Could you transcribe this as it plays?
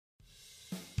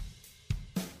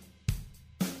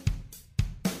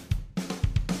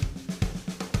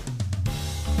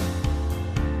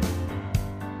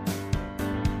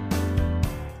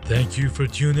Thank you for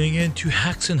tuning in to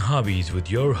Hacks and Hobbies with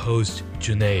your host,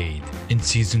 Junaid. In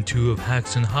Season 2 of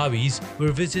Hacks and Hobbies,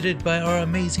 we're visited by our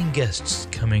amazing guests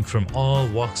coming from all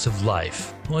walks of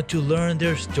life who want to learn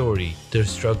their story, their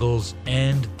struggles,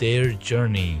 and their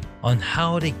journey on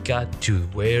how they got to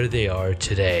where they are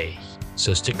today.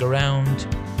 So stick around.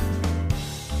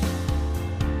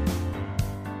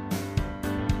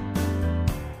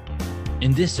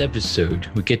 In this episode,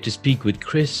 we get to speak with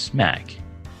Chris Mack.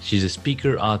 She's a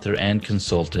speaker, author, and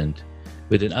consultant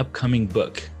with an upcoming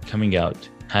book coming out,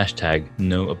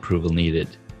 #No Approval Needed.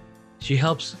 She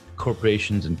helps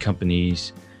corporations and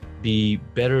companies be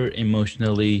better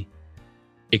emotionally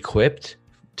equipped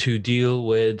to deal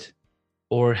with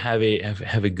or have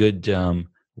a good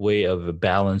way of a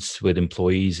balance with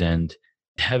employees and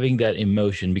having that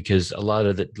emotion, because a lot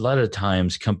of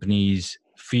times companies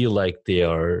feel like they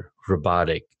are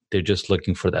robotic. They're just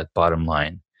looking for that bottom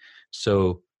line.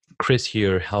 So Chris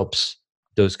here helps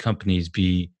those companies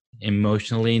be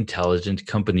emotionally intelligent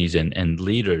companies and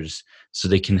leaders so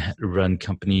they can run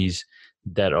companies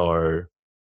that are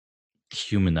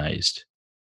humanized.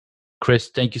 Chris,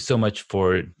 thank you so much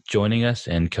for joining us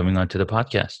and coming onto the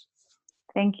podcast.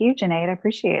 Thank you, Junaid. I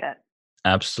appreciate it.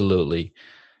 Absolutely.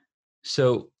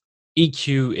 So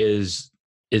EQ is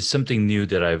something new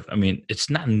that it's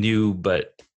not new,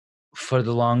 but for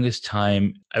the longest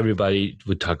time, everybody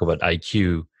would talk about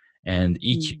IQ, and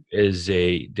EQ is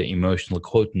the emotional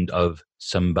quotient of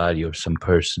somebody or some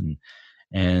person.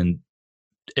 And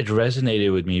it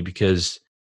resonated with me because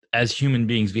as human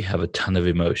beings, we have a ton of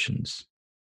emotions.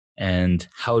 And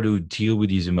how to deal with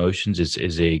these emotions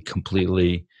is a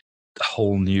completely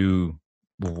whole new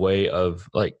way of,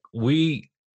 like,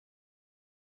 we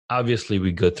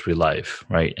go through life,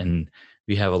 right? And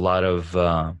we have a lot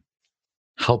of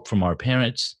help from our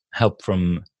parents, help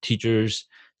from teachers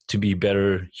to be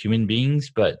better human beings.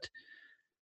 But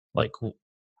like,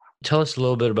 tell us a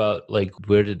little bit about, like,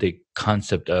 where did the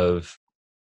concept of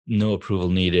no approval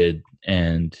needed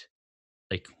and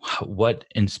like what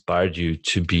inspired you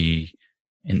to be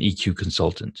an EQ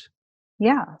consultant?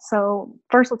 Yeah. So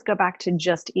first, let's go back to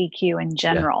just EQ in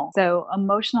general. So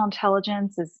emotional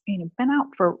intelligence is, been out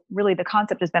for really, the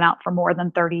concept has been out for more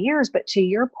than 30 years. But to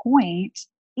your point,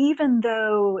 even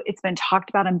though it's been talked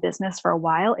about in business for a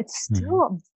while, it's still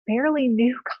a fairly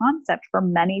new concept for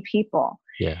many people.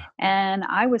 Yeah. And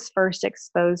I was first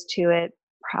exposed to it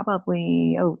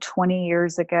probably 20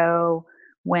 years ago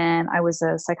when I was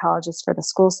a psychologist for the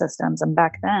school systems. And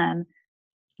back then,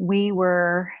 we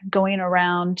were going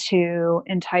around to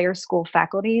entire school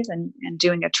faculties and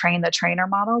doing a train the trainer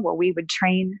model where we would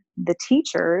train the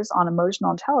teachers on emotional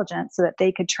intelligence so that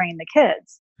they could train the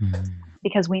kids.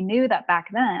 Because we knew that back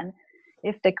then,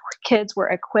 if the kids were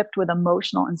equipped with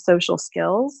emotional and social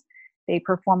skills, they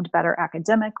performed better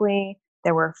academically,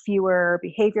 there were fewer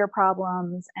behavior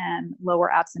problems and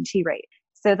lower absentee rate.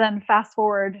 So then fast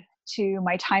forward to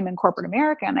my time in corporate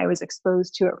America, and I was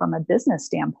exposed to it from a business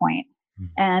standpoint.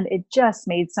 And it just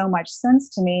made so much sense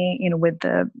to me, with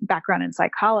the background in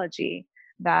psychology,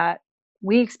 that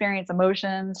we experience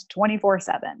emotions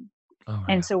 24/7.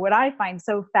 And so what I find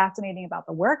so fascinating about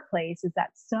the workplace is that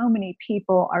so many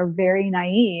people are very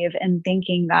naive in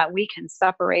thinking that we can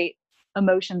separate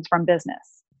emotions from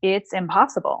business. It's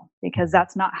impossible because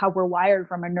that's not how we're wired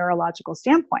from a neurological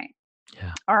standpoint.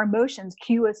 Yeah. Our emotions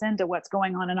cue us into what's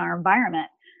going on in our environment.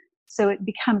 So it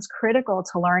becomes critical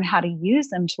to learn how to use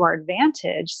them to our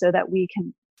advantage so that we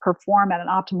can perform at an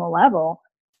optimal level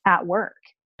at work.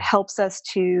 It helps us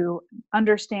to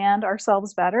understand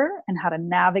ourselves better and how to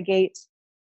navigate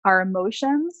our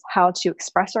emotions, how to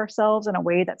express ourselves in a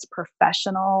way that's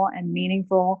professional and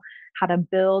meaningful, how to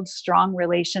build strong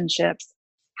relationships,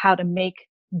 how to make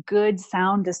good,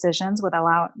 sound decisions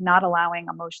without not allowing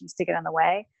emotions to get in the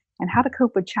way, and how to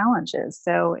cope with challenges.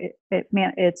 So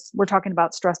we're talking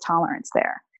about stress tolerance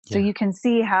there. So you can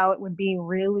see how it would be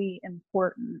really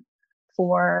important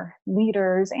for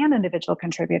leaders and individual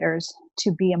contributors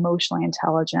to be emotionally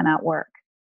intelligent at work.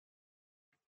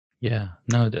 Yeah,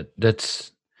 no,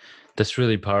 that's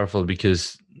really powerful,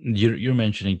 because you're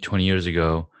mentioning 20 years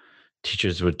ago,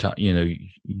 teachers were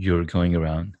you're going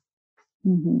around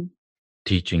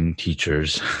teaching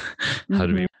teachers how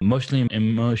to be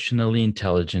emotionally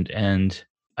intelligent. And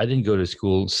I didn't go to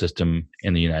school system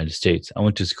in the United States. I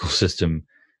went to school system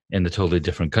in a totally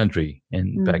different country,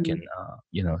 and back in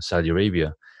Saudi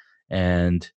Arabia.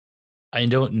 And I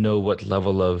don't know what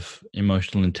level of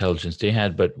emotional intelligence they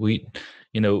had, but we,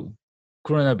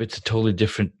 growing up, it's a totally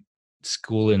different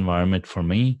school environment for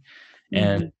me.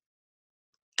 And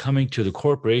coming to the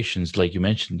corporations, like you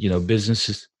mentioned,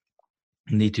 businesses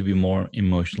need to be more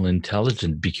emotionally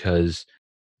intelligent because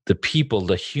the people,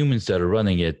 the humans that are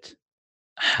running it,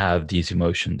 have these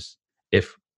emotions.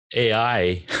 If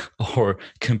AI or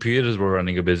computers were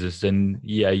running a business, then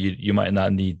yeah, you might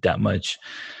not need that much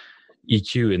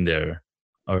EQ in there,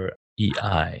 or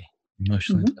EI,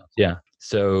 emotional Mhm. intelligence. Yeah.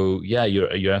 So yeah,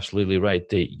 you're absolutely right.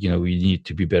 We need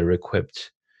to be better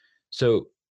equipped. So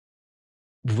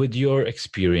with your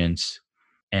experience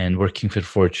and working for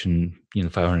Fortune,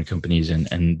 500 companies,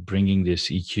 and bringing this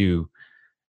EQ,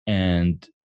 and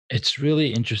it's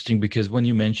really interesting because when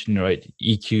you mentioned, right,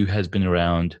 EQ has been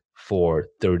around for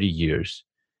 30 years,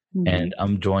 and Mhm.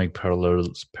 I'm drawing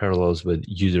parallels with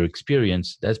user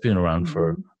experience. That's been around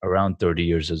for Mhm. around 30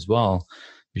 years as well,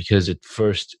 because it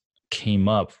first came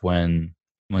up when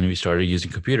we started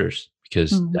using computers,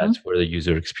 because Mhm. that's where the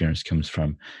user experience comes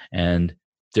from. And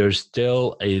there's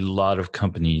still a lot of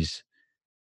companies,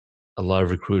 a lot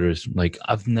of recruiters. Like,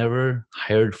 I've never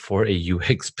hired for a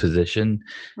UX position,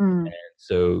 Mm.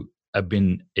 so I've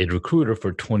been a recruiter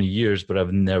for 20 years, but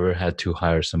I've never had to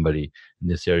hire somebody in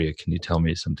this area. Can you tell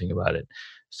me something about it?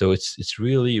 So it's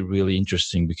really, really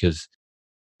interesting because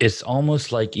it's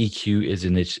almost like EQ is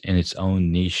in its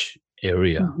own niche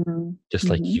area, Mhm. just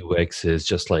like Mhm. UX is,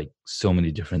 just like so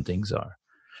many different things are.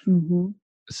 Mhm.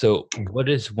 So what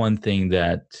is one thing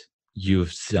that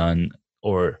you've done,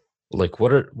 or like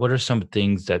what are some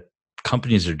things that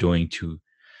companies are doing to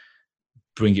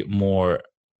bring it more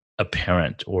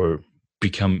apparent, or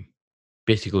become,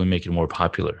 basically make it more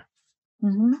popular?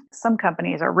 Mhm. Some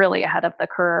companies are really ahead of the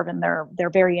curve, and they're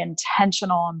very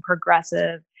intentional and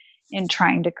progressive in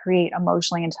trying to create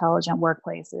emotionally intelligent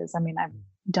workplaces. I mean, I've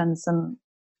done some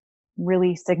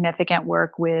really significant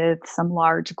work with some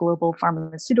large global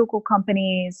pharmaceutical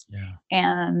companies, Yeah.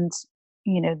 and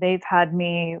they've had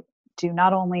me do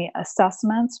not only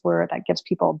assessments where that gives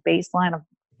people a baseline of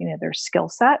their skill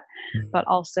set, Mhm. but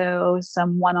also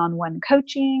some one-on-one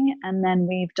coaching. And then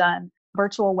we've done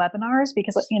virtual webinars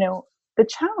because the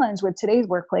challenge with today's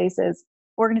workplace is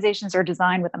organizations are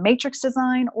designed with a matrix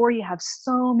design, or you have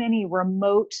so many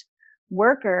remote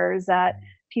workers that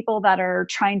people that are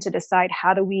trying to decide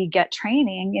how do we get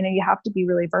training, you have to be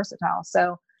really versatile.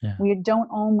 So Yeah. we don't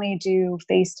only do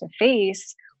face to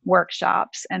face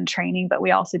workshops and training, but we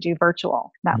also do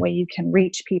virtual. That way you can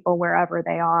reach people wherever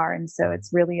they are. And so it's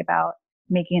really about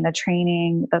making the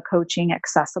training, the coaching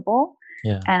accessible.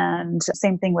 Yeah. And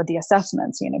same thing with the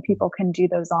assessments. People can do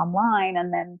those online,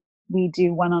 and then we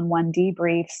do one-on-one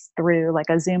debriefs through like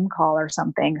a Zoom call or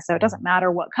something. So it doesn't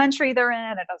matter what country they're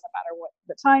in, it doesn't matter what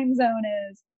the time zone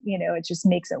is. It just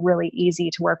makes it really easy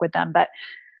to work with them. But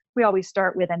we always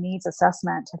start with a needs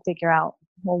assessment to figure out,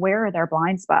 well, where are their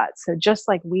blind spots? So just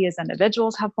like we as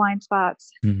individuals have blind spots,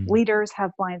 Mhm. leaders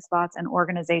have blind spots, and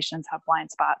organizations have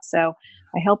blind spots. So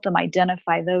I help them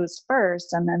identify those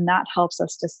first, and then that helps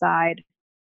us decide,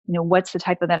 what's the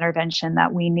type of intervention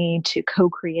that we need to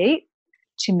co-create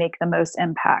to make the most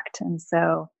impact. And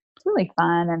so it's really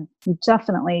fun, and you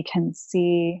definitely can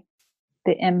see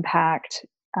the impact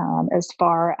as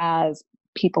far as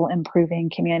people improving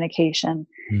communication,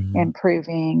 Mhm.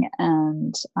 improving,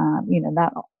 and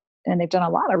that. And they've done a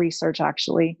lot of research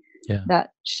actually Yeah.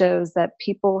 that shows that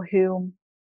people who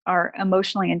are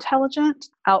emotionally intelligent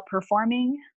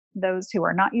outperforming those who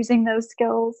are not using those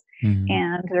skills. Mhm.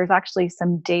 And there's actually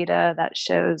some data that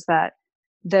shows that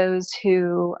those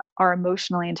who are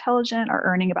emotionally intelligent are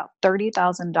earning about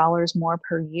 $30,000 more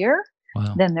per year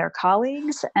Wow. than their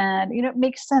colleagues. And, it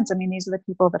makes sense. I mean, these are the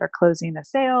people that are closing the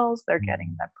sales, they're getting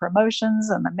Mhm. the promotions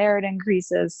and the merit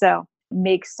increases. So it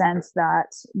makes sense that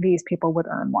these people would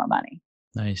earn more money.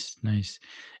 Nice, nice.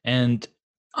 And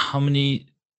how many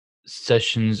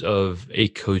sessions of a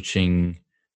coaching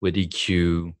with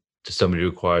EQ does somebody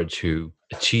require to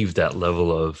achieve that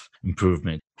level of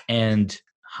improvement? And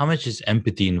how much is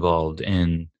empathy involved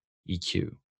in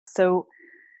EQ? So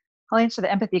I'll answer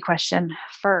the empathy question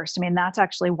first. I mean, that's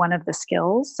actually one of the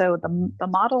skills. So the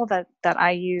model that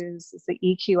I use is the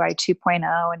EQI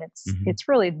 2.0, and it's Mhm. it's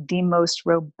really the most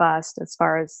robust as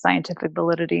far as scientific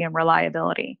validity and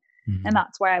reliability. And Mhm.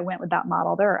 that's why I went with that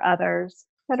model. There are others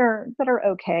that are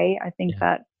okay. I think Yeah.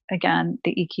 that again,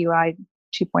 the EQI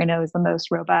 2.0 is the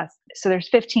most robust. So there's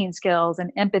 15 skills,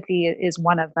 and empathy is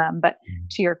one of them. But Mhm.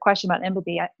 to your question about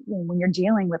empathy, when you're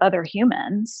dealing with other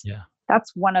humans, Yeah.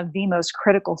 that's one of the most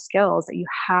critical skills that you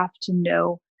have to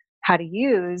know how to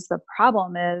use. The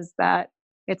problem is that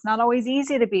it's not always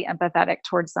easy to be empathetic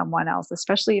towards someone else,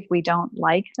 especially if we don't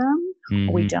like them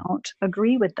or we Mhm. don't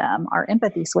agree with them. Our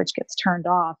empathy switch gets turned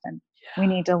off, and we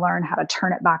Yeah. need to learn how to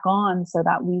turn it back on so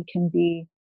that we can be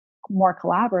more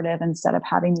collaborative instead of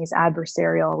having these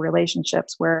adversarial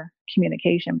relationships where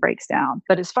communication breaks down.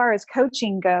 But as far as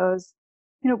coaching goes,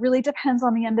 it really depends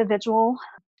on the individual.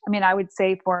 I mean, I would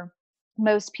say for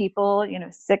most people,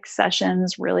 6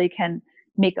 sessions really can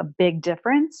make a big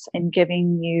difference in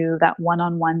giving you that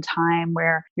one-on-one time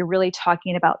where you're really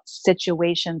talking about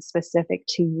situations specific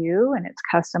to you and it's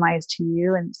customized to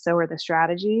you. And so are the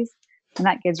strategies. And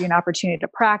that gives you an opportunity to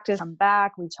practice. Come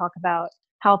back. We talk about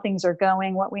how things are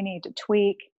going, what we need to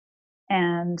tweak.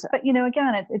 But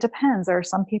again, it depends. There are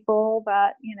some people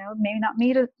that, maybe not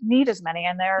need as many.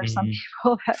 And there are some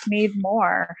people that need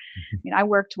more. I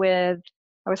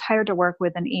was hired to work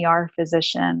with an ER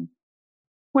physician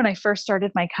when I first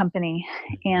started my company,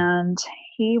 and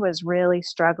he was really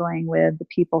struggling with the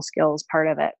people skills part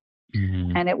of it.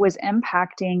 And it was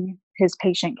impacting his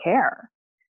patient care.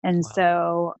 And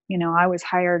so, I was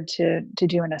hired to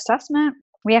do an assessment.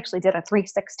 We actually did a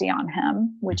 360 on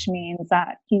him, which means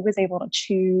that he was able to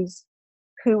choose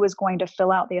who was going to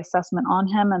fill out the assessment on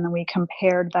him. And then we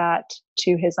compared that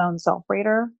to his own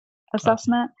self-rater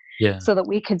assessment so that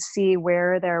we could see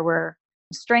where there were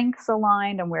strengths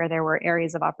aligned and where there were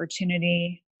areas of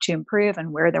opportunity to improve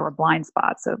and where there were blind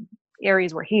spots. So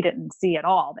areas where he didn't see at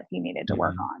all that he needed to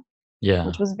work on.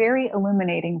 Which was very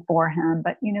illuminating for him.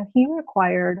 But, he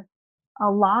required a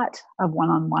lot of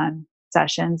one-on-one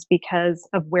sessions because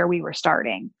of where we were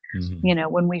starting.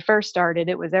 When we first started,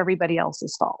 it was everybody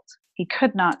else's fault. He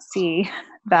could not see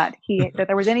that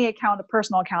there was any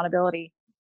personal accountability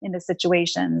in the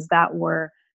situations that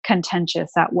were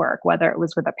contentious at work, whether it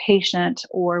was with a patient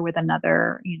or with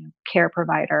another, care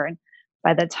provider. And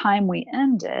by the time we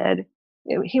ended,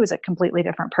 he was a completely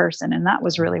different person. And that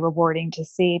was really rewarding to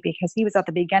see because he was at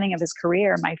the beginning of his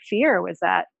career. My fear was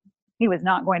that he was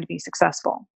not going to be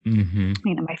successful.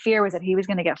 My fear was that he was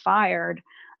going to get fired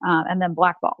and then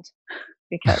blackballed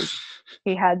because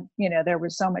he had, there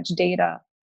was so much data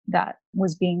that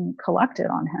was being collected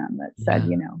on him that said,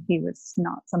 he was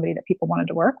not somebody that people wanted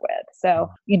to work with. So,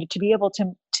 to be able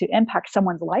to impact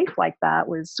someone's life like that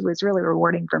was really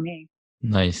rewarding for me.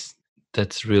 Nice.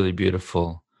 That's really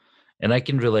beautiful. And I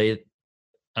can relate.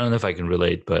 I don't know if I can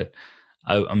relate, but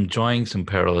I'm drawing some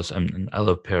parallels. I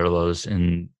love parallels,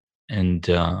 and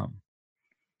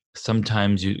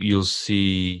sometimes you'll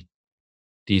see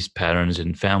these patterns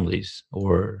in families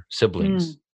or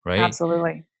siblings, right?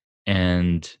 Absolutely.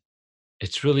 And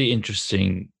it's really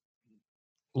interesting,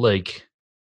 like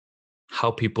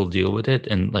how people deal with it.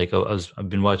 And like I've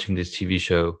been watching this TV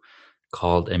show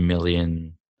called A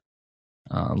Million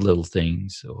Little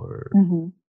Things,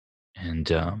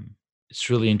 and it's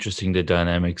really interesting the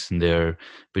dynamics in there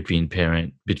between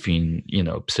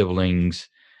siblings,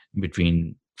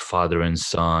 between father and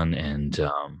son, and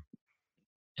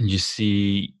you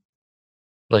see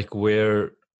like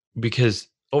where, because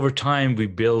over time we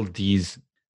build these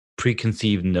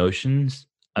preconceived notions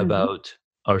about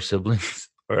our siblings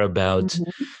or about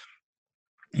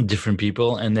different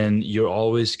people, and then you're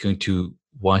always going to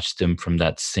watch them from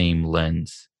that same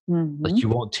lens. Like you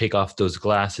won't take off those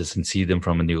glasses and see them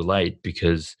from a new light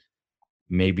because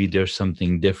maybe there's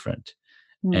something different.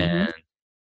 And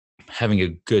having a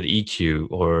good EQ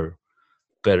or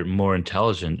better, more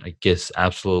intelligent, I guess,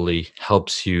 absolutely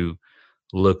helps you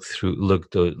look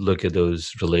at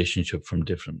those relationships from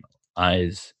different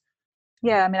eyes.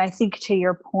 Yeah, I mean, I think to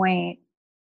your point,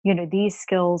 these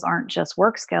skills aren't just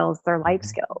work skills, they're life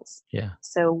skills. Yeah.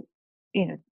 So,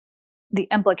 the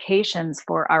implications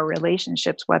for our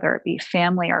relationships, whether it be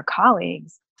family or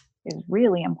colleagues, is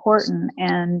really important.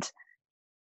 And,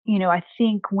 I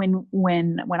think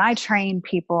when I train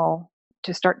people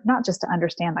to start, not just to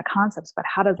understand the concepts, but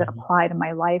how does it apply to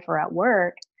my life or at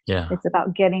work? Yeah. It's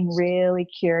about getting really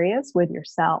curious with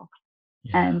yourself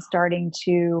and starting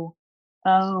to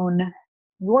own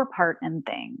your part in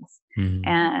things.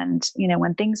 And,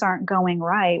 when things aren't going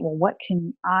right, well, what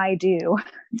can I do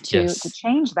to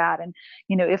change that? And,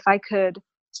 if I can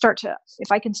start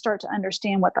to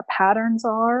understand what the patterns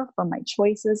are from my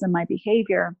choices and my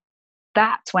behavior,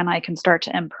 that's when I can start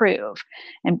to improve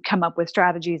and come up with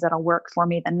strategies that'll work for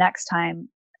me the next time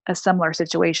a similar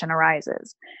situation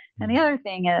arises. And the other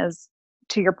thing is,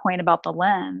 to your point about the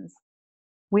lens,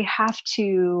 we have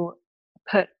to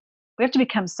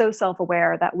become so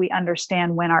self-aware that we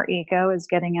understand when our ego is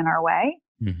getting in our way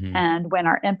and when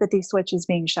our empathy switch is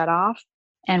being shut off.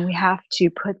 And we have to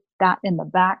put that in the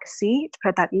back seat,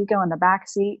 put that ego in the back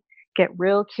seat, get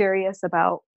real curious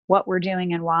about what we're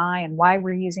doing and why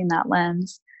we're using that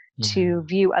lens to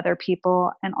view other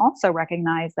people, and also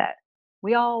recognize that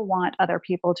we all want other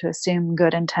people to assume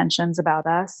good intentions about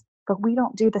us, but we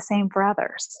don't do the same for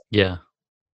others. Yeah.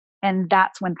 And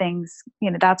that's when things,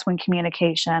 that's when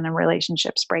communication and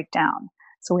relationships break down.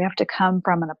 So we have to come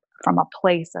from a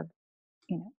place of,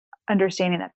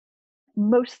 understanding that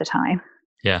most of the time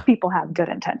Yeah, people have good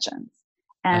intentions.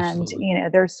 And, absolutely.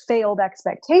 there's failed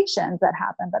expectations that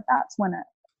happen, but that's when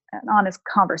an honest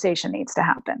conversation needs to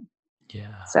happen.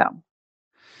 Yeah. So,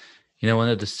 One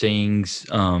of the sayings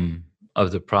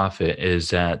of the prophet is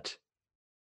that,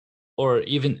 or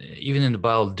even in the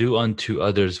Bible, do unto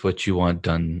others what you want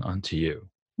done unto you,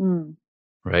 mm,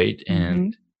 right?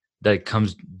 And hmm that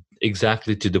comes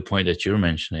exactly to the point that you're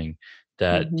mentioning,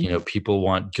 that hmm people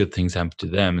want good things happen to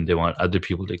them, and they want other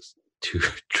people to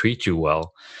treat you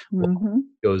well. Well, hmm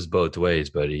it goes both ways,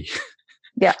 buddy.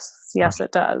 yes,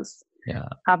 it does. Yeah.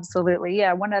 Absolutely.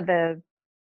 Yeah. One of the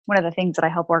things that I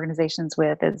help organizations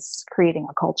with is creating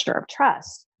a culture of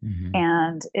trust. Hmm.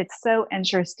 And it's so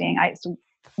interesting.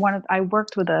 I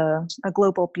worked with a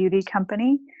global beauty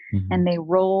company, Hmm. and they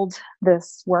rolled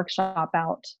this workshop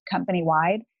out company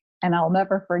wide. And I'll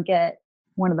never forget,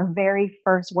 one of the very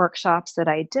first workshops that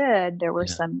I did, there were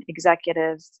Yeah. some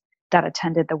executives that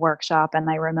attended the workshop. And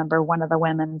I remember one of the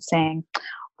women saying,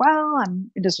 well,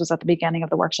 this was at the beginning of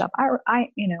the workshop.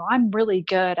 I'm really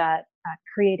good at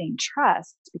creating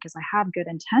trust because I have good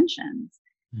intentions.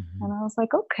 And Hmm. I was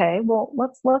like, okay, well,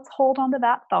 let's hold on to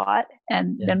that thought.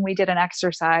 And Yeah. then we did an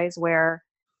exercise where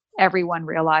everyone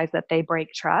realized that they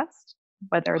break trust,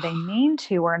 whether they mean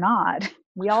to or not.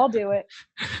 We all do it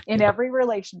in Yep. every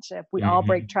relationship. We all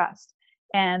break Hmm. trust.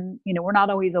 And, we're not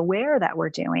always aware that we're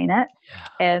doing it. Yeah.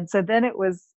 And so then it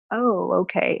was, oh,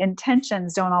 okay,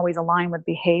 intentions don't always align with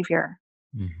behavior.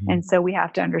 Hmm. And so we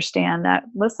have to understand that,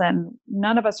 listen,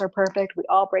 none of us are perfect. We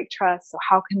all break trust. So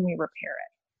how can we repair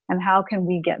it? And how can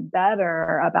we get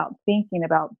better about thinking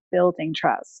about building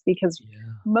trust? Because Yeah.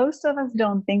 most of us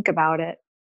don't think about it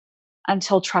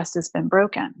until trust has been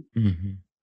broken. Hmm.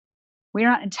 We're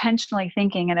not intentionally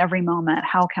thinking in every moment,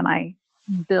 how can I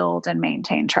build and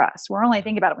maintain trust? We're only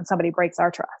thinking about it when somebody breaks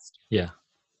our trust. Yeah.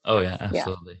 Oh yeah, Yeah.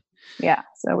 absolutely. Yeah.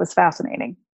 So it was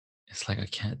fascinating. It's like I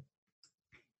can't.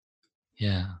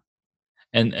 Yeah.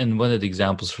 And one of the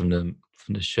examples from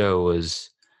the show was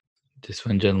this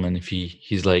one gentleman. If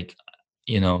he's like,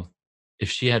 you know, if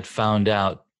she had found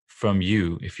out from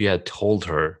you, if you had told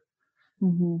her,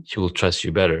 Hmm she will trust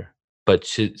you better. But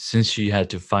since she had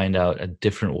to find out a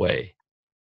different way,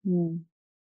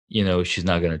 she's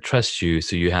not going to trust you.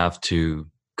 So you have to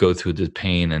go through the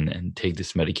pain and take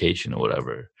this medication or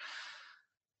whatever.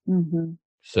 hmm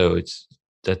So it's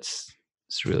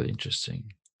really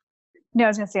interesting. I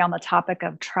was going to say, on the topic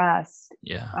of trust,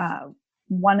 Yeah.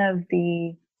 one of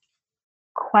the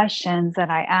questions that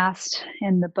I asked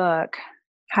in the book,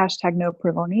 hashtag no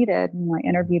approval needed, and I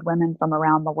interviewed women from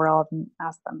around the world and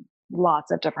asked them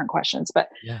lots of different questions. But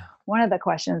Yeah. one of the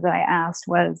questions that I asked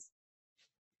was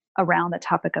around the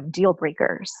topic of deal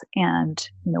breakers, and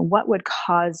what would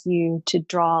cause you to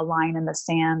draw a line in the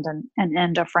sand and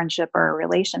end a friendship or a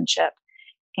relationship.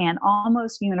 And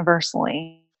almost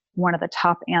universally, one of the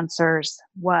top answers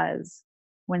was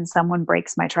when someone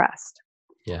breaks my trust.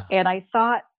 Yeah. And I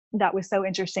thought that was so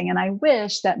interesting. And I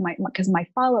wish that because my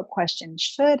follow up question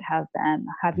should have been,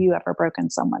 have you ever broken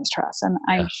someone's trust? And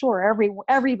Yeah. I'm sure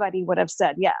everybody would have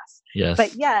said yes. But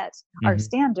Yes. yet, our Hmm.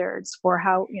 standards for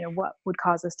how, what would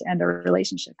cause us to end a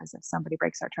relationship is if somebody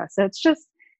breaks our trust. So it's just,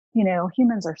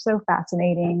 humans are so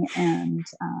fascinating. And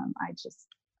I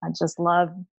just love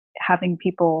having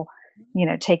people,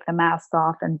 take the masks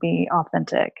off and be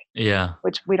authentic, Yeah.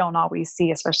 which we don't always see,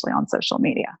 especially on social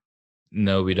media.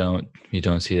 No, we don't. We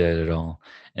don't see that at all.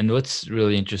 And what's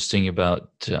really interesting about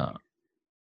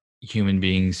human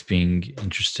beings being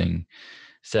interesting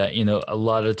is that a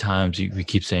lot of times we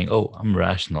keep saying, "Oh, I'm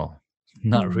rational."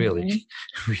 Not really.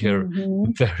 Mhm. We are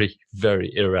Mhm. very,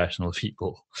 very irrational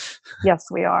people.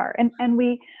 Yes, we are. And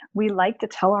we like to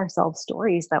tell ourselves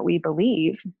stories that we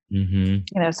believe. Hmm.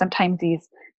 Sometimes these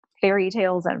fairy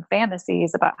tales and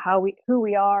fantasies about who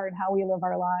we are and how we live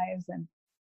our lives,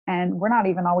 and we're not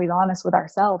even always honest with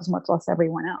ourselves, much less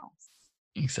everyone else.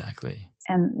 Exactly.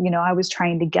 And I was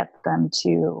trying to get them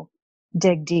to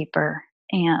dig deeper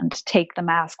and take the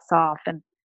masks off, and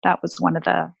that was one of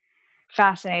the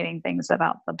fascinating things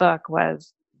about the book.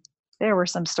 Was there were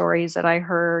some stories that I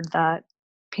heard that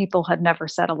people had never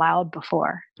said aloud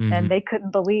before, and Hmm. they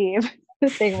couldn't believe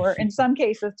that they were, in some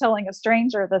cases, telling a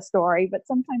stranger the story. But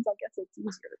sometimes I guess it's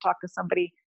easier to talk to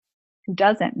somebody who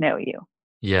doesn't know you.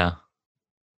 Yeah,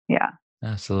 Yeah.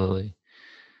 absolutely.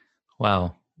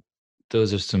 Wow,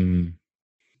 those are some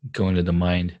going to the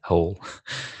mind hole.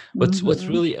 What's hmm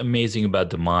really amazing about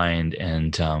the mind,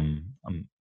 and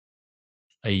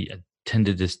I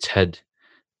attended this TED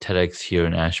TEDx here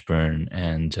in Ashburn,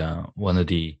 and one of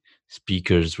the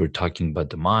speakers were talking about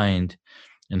the mind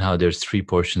and how there's three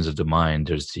portions of the mind.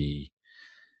 There's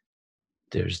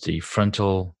the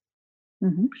frontal,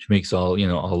 Mm-hmm. which makes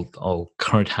all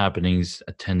current happenings,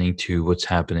 attending to what's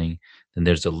happening. Then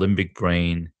there's the limbic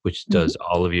brain, which Mm-hmm. does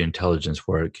all of your intelligence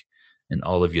work and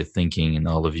all of your thinking and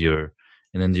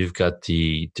and then you've got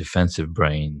the defensive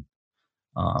brain,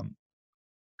 um,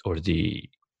 or the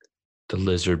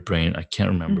lizard brain. I can't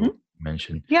remember Mm-hmm. what you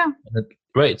mentioned. Yeah.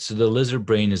 Right. So the lizard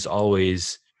brain is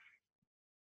always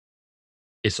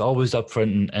up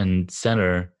front and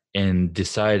center in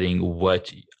deciding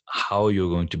how you're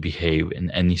going to behave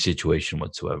in any situation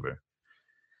whatsoever.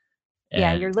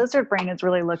 Yeah. And Your lizard brain is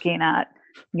really looking at,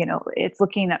 it's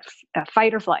looking at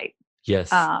fight or flight.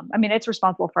 yes. I mean, it's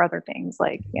responsible for other things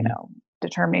like, Mhm.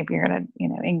 determining if you're going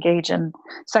to, engage in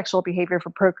sexual behavior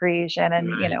for procreation and,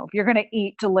 Right. if you're going to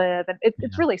eat to live. And it's Yeah.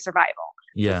 really survival.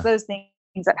 It's Yeah. those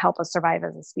things that help us survive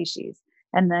as a species.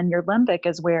 And then your limbic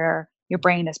is where your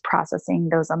brain is processing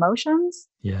those emotions.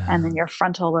 And then Yeah. your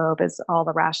frontal lobe is all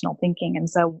the rational thinking. And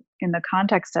so, in the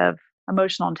context of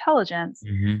emotional intelligence,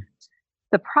 Hmm.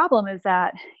 the problem is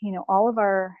that, all of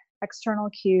our external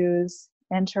cues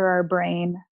enter our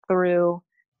brain through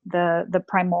the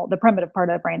primitive part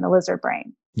of the brain, the lizard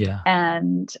brain. Yeah.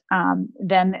 And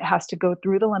then it has to go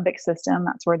through the limbic system.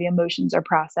 That's where the emotions are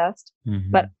processed.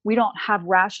 But Hmm. we don't have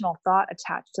rational thought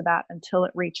attached to that until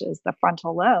it reaches the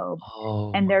frontal lobe.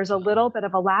 Oh And my there's a little bit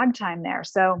of a lag time there.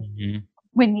 So God.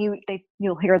 when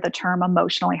you'll hear the term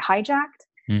emotionally hijacked,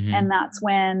 Hmm. and that's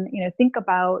when, think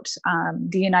about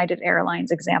the United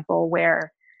Airlines example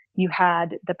where you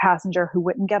had the passenger who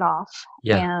wouldn't get off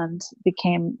Yeah. and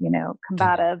became,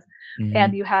 combative. Hmm.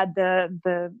 And you had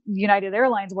the United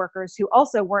Airlines workers who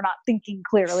also were not thinking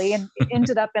clearly and it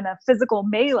ended up in a physical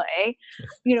melee.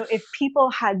 If people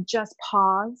had just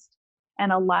paused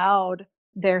and allowed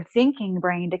their thinking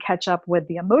brain to catch up with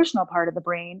the emotional part of the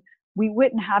brain, we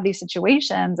wouldn't have these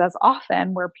situations as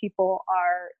often where people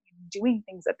are doing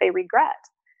things that they regret.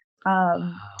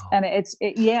 Wow. And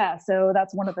yeah. So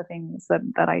that's one of the things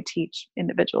that I teach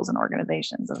individuals and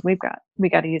organizations is we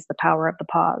got to use the power of the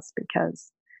pause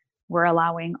because we're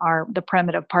allowing the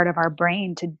primitive part of our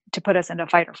brain to put us into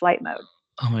fight or flight mode.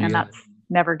 Oh my And God. that's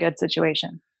never a good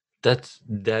situation. That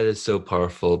is so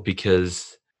powerful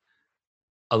because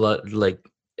a lot, like,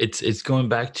 it's going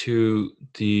back to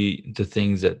the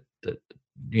things that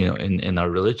in our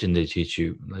religion they teach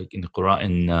you, like in the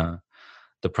Quran.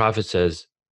 The prophet says,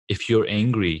 if you're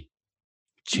angry,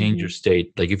 change your Mm-hmm.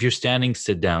 state. Like if you're standing,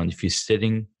 sit down. If you're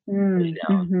sitting, lay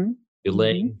down. Mm-hmm. You're Mm-hmm.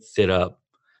 laying, sit up.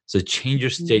 So change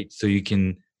your Mm-hmm. state so you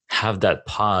can have that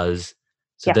pause.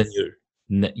 So then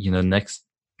Yes. your next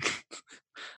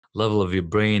level of your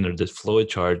brain or the flow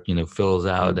chart fills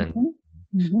out and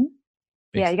Mm-hmm. Mm-hmm.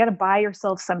 Yeah, makes. you got to buy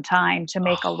yourself some time to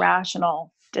make a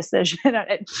rational decision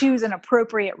and choose an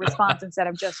appropriate response instead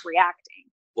of just reacting.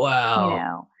 you Wow,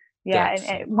 know yeah, that's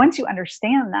so and once you powerful.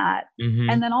 understand that, and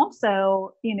Mhm, then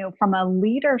also, from a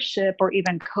leadership or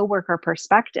even coworker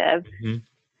perspective, mhm,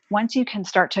 once you can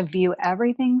start to view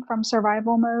everything from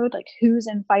survival mode, like who's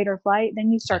in fight or flight, then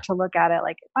you yeah, start to look at it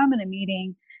like if I'm in a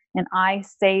meeting and I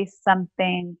say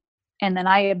something and then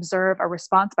I observe a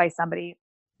response by somebody,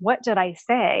 what did I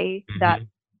say that mhm,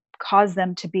 cause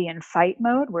them to be in fight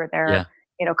mode where they're,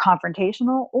 yeah,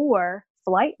 confrontational, or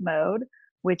flight mode,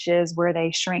 which is where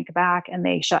they shrink back and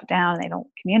they shut down and they don't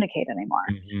communicate anymore.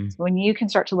 mhm, So when you can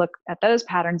start to look at those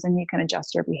patterns, then you can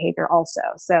adjust your behavior also.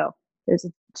 So there's a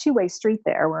two-way street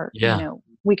there where, yeah,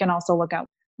 we can also look at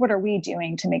what are we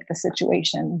doing to make the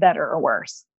situation better or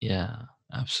worse. yeah,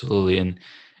 absolutely, and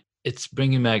it's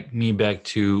bringing me back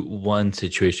to one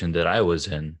situation that I was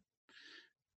in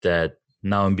that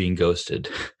now I'm being ghosted,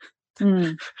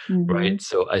 Mm. right? Mhm.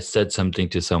 So I said something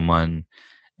to someone,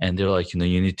 and they're like, you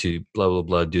need to blah blah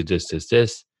blah, do this, this,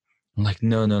 this. I'm like,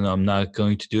 no, no, no, I'm not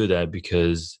going to do that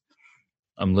because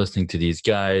I'm listening to these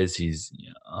guys. He's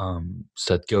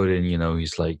Seth Godin,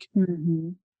 he's like,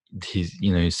 Mhm.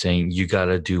 he's saying you got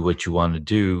to do what you want to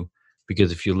do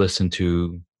because if you listen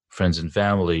to friends and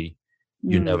family,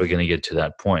 you're Mm. never going to get to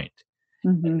that point.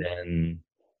 And Mhm. then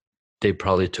they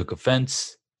probably took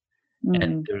offense,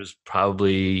 and Mm. there was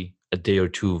probably a day or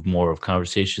two of more of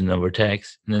conversation over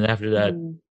text, and then after that,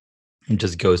 Mm. I'm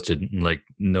just ghosted, and, like,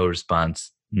 no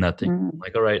response, nothing. Mm.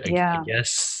 Like, all right, I Yeah.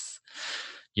 guess,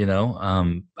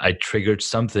 I triggered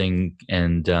something,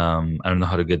 and I don't know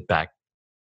how to get back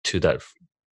to that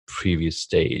previous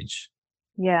stage.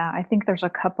 Yeah, I think there's a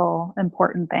couple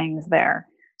important things there.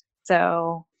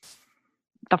 So,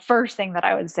 the first thing that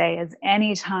I would say is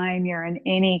anytime you're in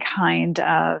any kind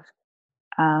of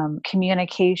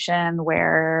communication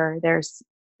where there's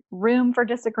room for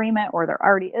disagreement or there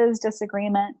already is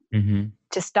disagreement, Mm-hmm.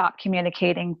 to stop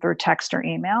communicating through text or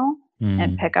email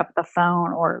and Mm. pick up the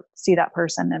phone or see that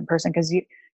person in person. Because you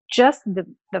just the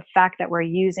fact that we're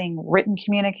using written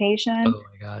communication, Oh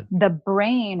my God. the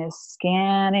brain is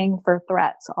scanning for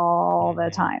threats all the Yeah.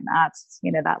 time. That's,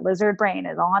 that lizard brain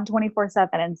is on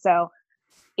 24/7. And so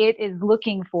it is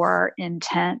looking for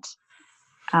intent,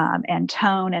 and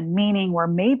tone and meaning where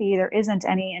maybe there isn't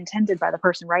any intended by the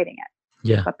person writing it.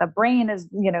 Yeah. But the brain is,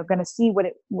 going to see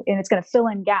and it's going to fill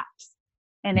in gaps.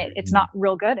 And it's Mhm. not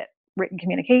real good at written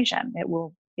communication.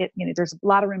 There's a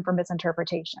lot of room for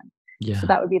misinterpretation. So Yeah.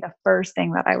 that would be the first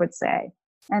thing that I would say.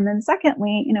 And then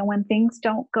secondly, when things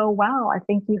don't go well, I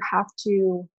think you have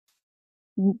to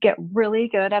get really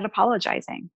good at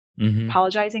Mm-hmm.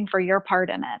 apologizing for your part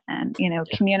in it, and, Yeah.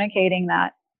 communicating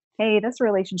that, hey, this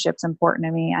relationship's important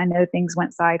to me. I know things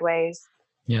went sideways.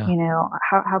 Yeah.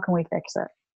 How can we fix it?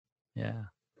 Yeah.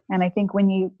 And I think when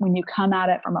you come at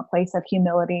it from a place of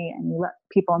humility and you let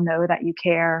people know that you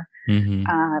care, Mm-hmm.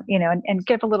 and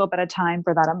give a little bit of time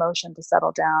for that emotion to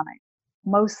settle down,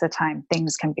 most of the time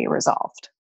things can be resolved.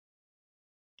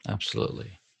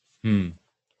 Absolutely. Hmm.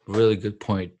 Really good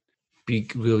point. Be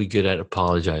really good at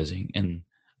apologizing, and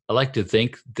I like to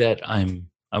think that I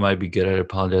might be good at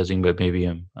apologizing, but maybe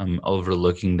I'm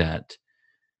overlooking that.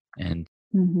 And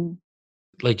Hmm.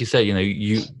 like you said,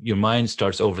 your mind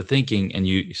starts overthinking, and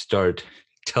you start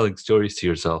telling stories to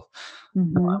yourself.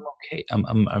 No, Hmm. I'm okay.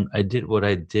 I did what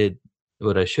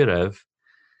I should have,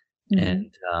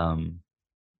 and Hmm.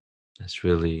 that's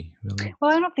really, really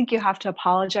Well, I don't think you have to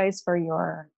apologize for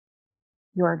your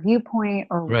viewpoint,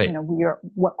 or right. your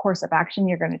what course of action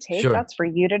you're going to take. Sure. That's for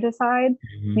you to decide.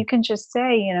 Hmm. You can just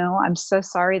say, I'm so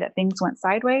sorry that things went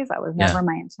sideways. That was Yeah. never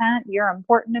my intent. You're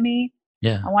important to me.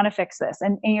 Yeah. I want to fix this.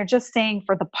 And you're just saying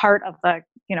for the part of the,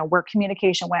 where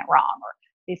communication went wrong, or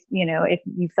if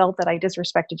you felt that I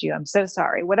disrespected you, I'm so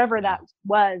sorry. Whatever Yeah. that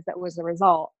was the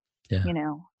result. Yeah.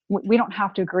 We don't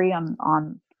have to agree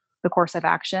on the course of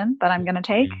action that I'm going to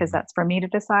take, because Mhm. that's for me to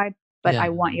decide. But Yeah. I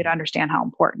want you to understand how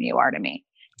important you are to me.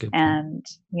 Good point. And,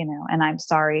 and I'm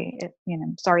sorry,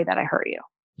 sorry that I hurt you.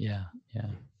 Yeah. Yeah.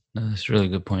 No, that's a really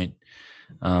good point.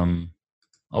 Um,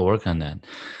 I'll work on that.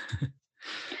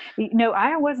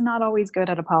 I was not always good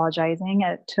at apologizing.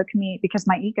 It took me, because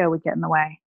my ego would get in the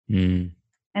way. Mm.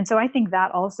 And so I think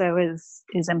that also is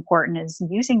important, is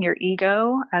using your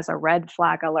ego as a red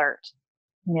flag alert.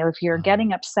 If you're Um,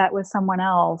 getting upset with someone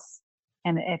else,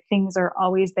 and if things are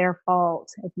always their fault,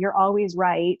 if you're always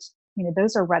right,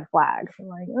 those are red flags. You're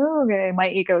like, oh, okay, my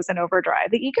ego's in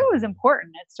overdrive. The ego is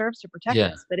important. It serves to protect yeah.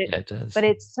 us, but Yeah, it does. but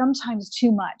it's sometimes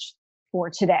too much for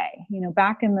today.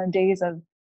 Back in the days of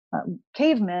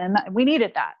cavemen, we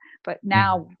needed that, but Mhm.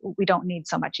 now we don't need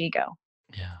so much ego.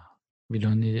 Yeah. We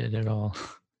don't need it at all.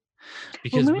 Well,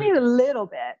 Because we need a little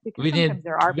bit, because we sometimes need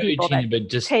there are very people that teeny, but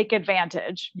just take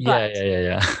advantage. But yeah, yeah, yeah,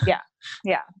 yeah. yeah,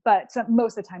 yeah. But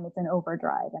most of the time, it's an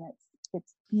overdrive, and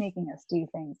it's making us do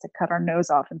things to cut our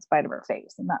nose off in spite of our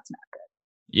face, and that's not good.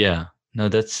 Yeah. No,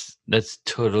 that's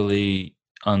totally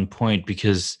on point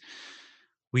because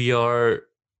we are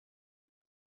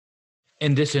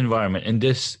in this environment, in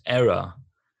this era,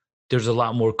 there's a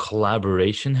lot more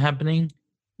collaboration happening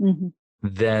Hmm.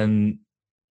 than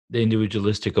the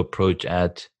individualistic approach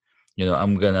at,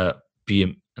 I'm gonna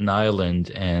be an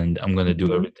island and I'm gonna do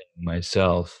Hmm. everything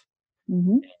myself.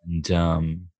 Hmm.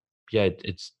 And yeah,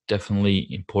 it's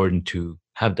definitely important to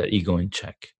have that ego in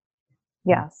check.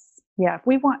 Yes, yeah. If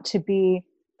we want to be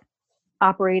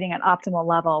operating at optimal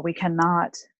level, we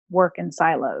cannot work in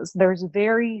silos. There's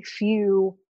very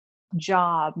few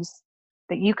jobs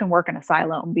that you can work in a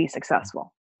silo and be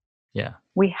successful. Yeah.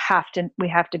 We have to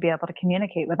be able to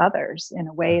communicate with others in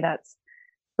a Yeah. way that's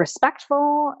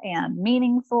respectful and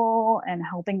meaningful, and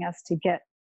helping us to get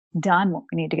done what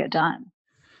we need to get done.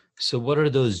 So what are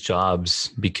those jobs?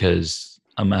 Because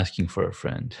I'm asking for a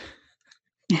friend.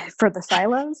 For the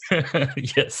silos,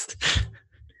 Yes.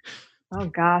 oh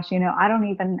gosh, I don't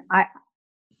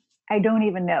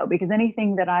even know, because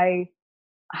anything that I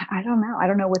don't know. I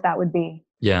don't know what that would be.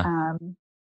 Yeah. um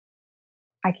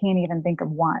I can't even think of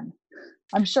one.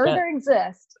 I'm sure Yeah. there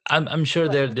exist, I'm sure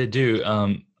but they do.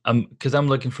 I'm because I'm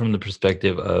looking from the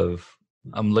perspective of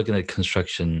I'm looking at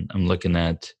construction. I'm looking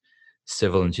at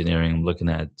civil engineering. I'm looking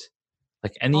at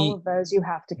like all any of those you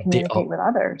have to they communicate all with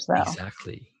others, though.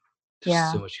 exactly. There's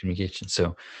Yeah. so much communication.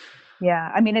 So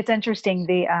Yeah, I mean, it's interesting.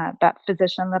 The that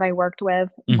physician that I worked with,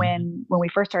 mhm. when we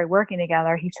first started working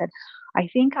together, he said, I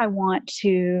think I want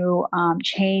to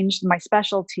change my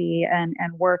specialty and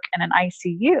work in an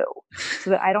ICU so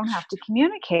that I don't have to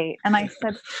communicate. And I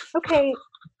said, okay,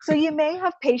 so you may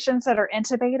have patients that are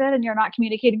intubated and you're not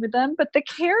communicating with them, but the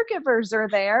caregivers are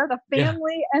there, the Yeah,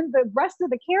 family and the rest of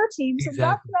the care teams, and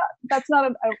exactly. that's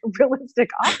not a realistic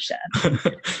option.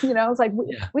 It's like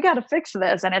Yeah. we got to fix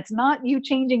this, and it's not you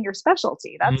changing your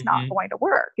specialty. That's not Hmm. going to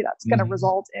work. That's going to Hmm.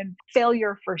 result in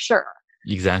failure for sure.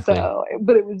 Exactly. So,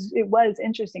 but it was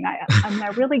interesting. I mean, I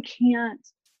really can't.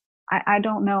 I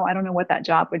don't know. I don't know what that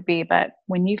job would be, but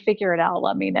when you figure it out,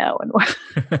 let me know.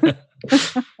 And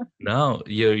No,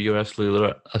 you're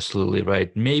absolutely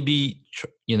right. Maybe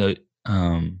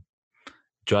um,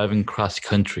 driving cross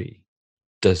country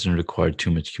doesn't require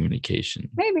too much communication.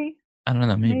 maybe, I don't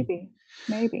know. Maybe.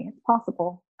 maybe it's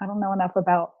possible. I don't know enough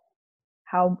about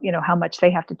how much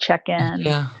they have to check in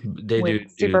Yeah, they with do.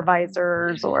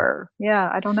 supervisors, or yeah,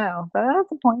 I don't know. But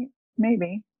that's a point.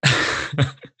 Maybe.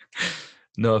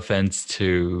 No offense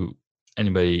to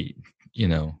anybody,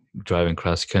 driving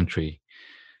cross country.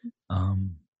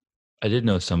 Um, I did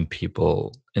know some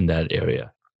people in that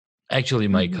area. Actually,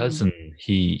 my Hmm. cousin,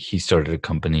 he started a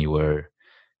company where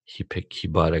he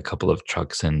bought a couple of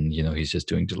trucks and he's just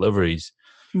doing deliveries.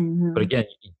 But Hmm. again,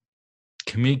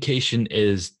 communication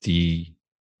is the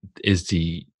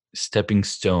stepping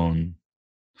stone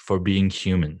for being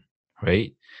human,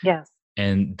 right? Yes.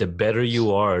 And the better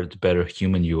you are, the better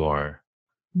human you are.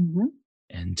 Hmm.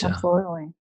 And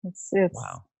Absolutely. It's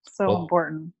wow. so Well,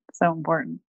 important. So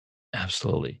important.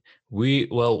 absolutely.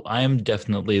 I am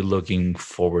definitely looking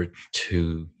forward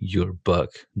to your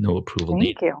book, No Approval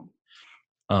Needed. Thank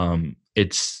you.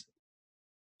 It's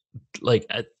like,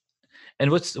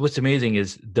 and what's amazing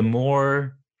is the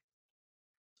more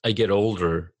I get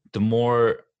older, the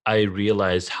more I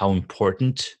realize how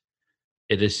important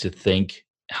it is to think,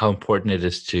 how important it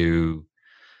is to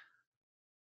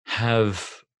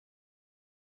have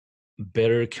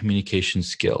better communication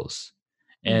skills.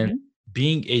 And Hmm.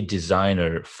 being a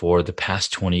designer for the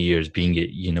past 20 years, being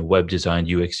a web design,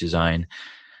 UX design,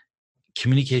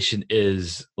 communication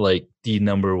is like the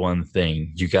number one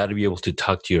thing. You got to be able to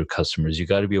talk to your customers. You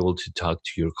got to be able to talk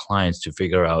to your clients to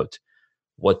figure out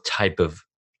what type of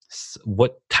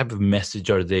message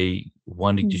are they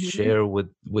wanting to Hmm. share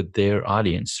with their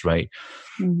audience, right?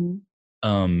 Hmm.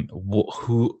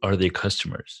 Who are their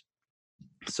customers?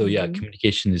 So yeah, Hmm.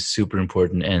 communication is super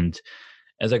important. And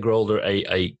as I grow older,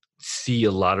 I see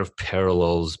a lot of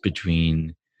parallels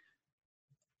between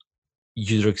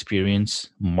user experience,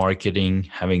 marketing,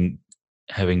 having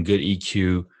good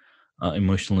EQ,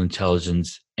 emotional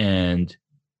intelligence, and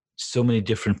so many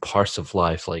different parts of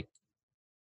life. Like,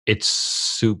 it's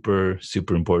super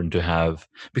super important to have,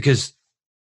 because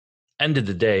end of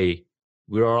the day,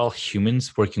 we're all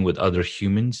humans working with other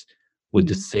humans with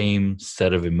the Hmm. same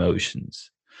set of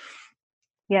emotions.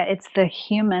 Yeah, it's the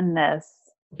humanness,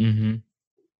 Hmm.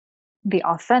 the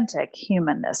authentic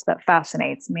humanness that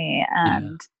fascinates me. Yeah.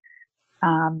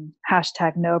 And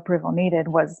hashtag no approval needed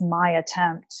was my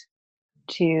attempt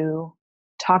to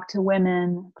talk to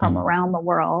women from Mhm. around the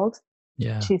world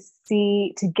Yeah.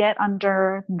 to get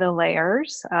under the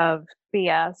layers of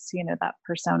BS, that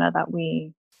persona that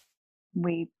we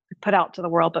put out to the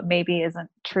world, but maybe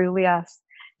isn't truly us.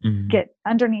 Mhm. Get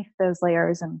underneath those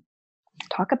layers and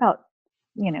talk about,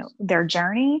 their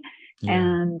journey Yeah.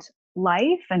 and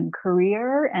life and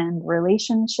career and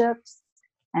relationships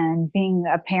and being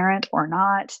a parent or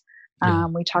not. Yeah.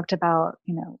 We talked about,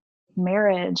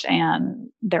 marriage and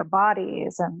their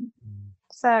bodies and Mm.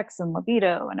 sex and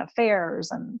libido and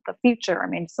affairs and the future. I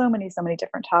mean, so many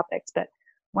different topics. But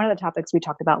one of the topics we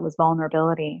talked about was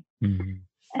vulnerability. Mhm.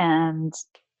 And,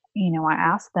 I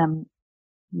asked them,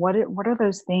 what are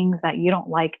those things that you don't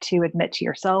like to admit to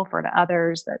yourself or to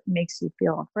others that makes you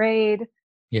feel afraid,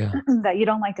 Yeah. that you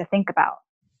don't like to think about?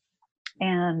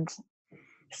 And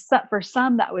so, for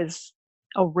some, that was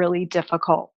a really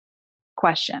difficult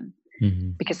question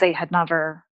Mhm. because they had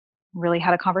never really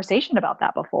had a conversation about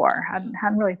that before, hadn't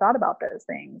really thought about those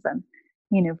things. And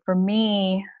for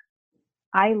me,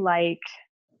 I like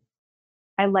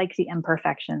I like the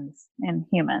imperfections in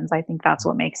humans. I think that's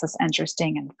what makes us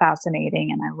interesting and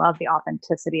fascinating, and I love the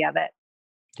authenticity of it.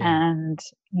 Yeah. And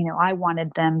I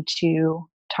wanted them to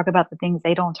talk about the things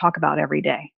they don't talk about every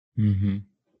day. Mhm.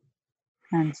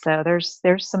 And so there's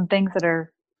some things that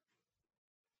are,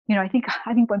 I think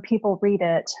when people read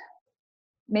it,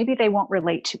 maybe they won't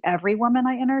relate to every woman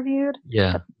I interviewed,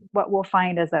 Yeah. but what we'll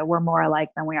find is that we're more alike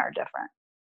than we are different.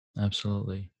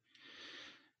 Absolutely.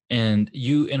 And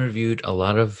you interviewed a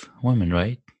lot of women,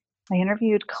 right? I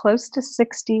interviewed close to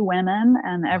 60 women,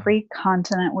 and Wow. every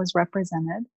continent was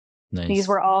represented. These Nice.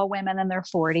 were all women in their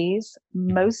 40s.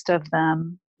 Most of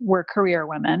them were career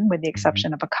women, with the Mm-hmm.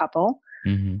 exception of a couple.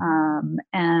 Mm-hmm.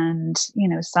 And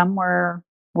some were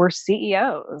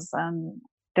CEOs, and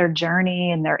their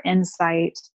journey and their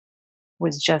insight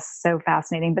was just so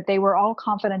fascinating. But they were all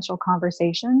confidential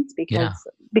conversations Yeah,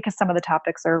 because some of the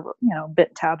topics are a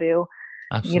bit taboo. You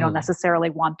don't absolutely. necessarily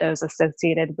want those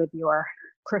associated with your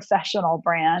professional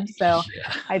brand, so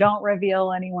Yeah. I don't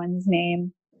reveal anyone's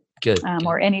name, Good, good.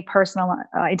 or any personal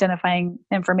identifying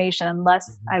information unless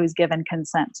Mhm. I was given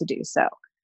consent to do so.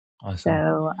 Awesome.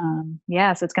 So,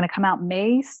 so it's going to come out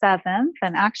May 7th,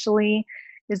 and actually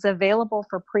is available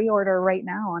for pre-order right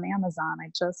now on Amazon. I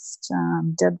just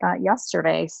did that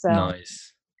yesterday. So,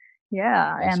 Nice.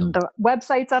 yeah, and Awesome. the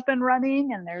website's up and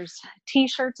running, and there's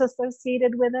T-shirts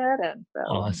associated with it, and so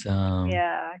Awesome.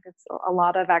 yeah, it's a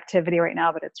lot of activity right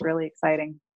now, but it's really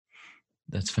exciting.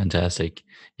 That's fantastic.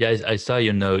 Yeah, I saw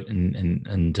your note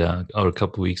or a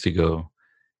couple weeks ago,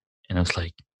 and I was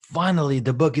like, finally,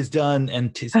 the book is done,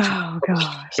 and to Oh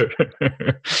gosh,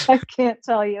 publisher. I can't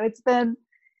tell you. It's been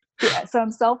Yeah, so I'm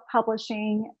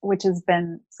self-publishing, which has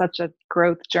been such a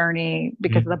growth journey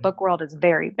because the Mhm. book world is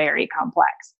very, very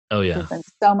complex. Oh There's yeah. been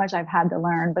so much I've had to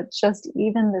learn, but just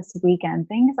even this weekend,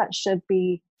 things that should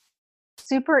be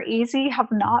super easy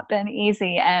have not been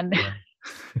easy. And Yeah.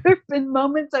 there have been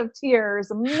moments of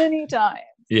tears many times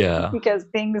Yeah. because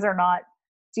things are not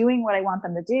doing what I want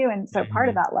them to do. And so part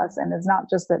of Mhm. that lesson is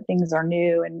not just that things are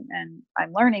new and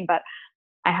I'm learning, but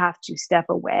I have to step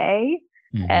away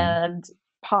Mhm. and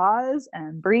pause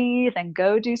and breathe and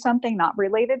go do something not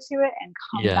related to it and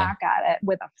come Yeah. back at it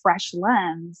with a fresh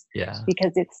lens Yeah.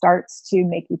 because it starts to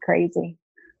make you crazy.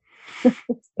 So,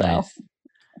 Nice.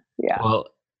 yeah. Well,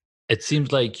 it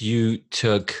seems like you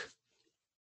took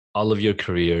all of your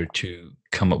career to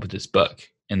come up with this book,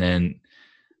 and then,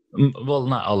 well,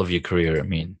 not all of your career. I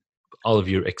mean, all of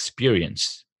your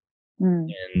experience Mm,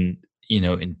 in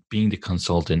in being the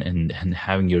consultant and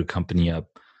having your company up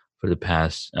for the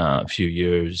past few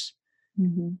years.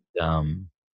 mhm, Um,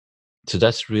 so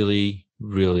that's really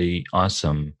really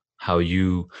awesome. How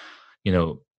you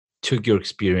know took your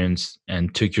experience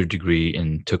and took your degree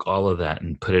and took all of that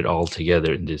and put it all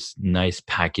together in this nice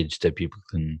package that people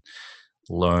can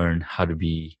learn how to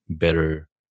be better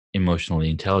emotionally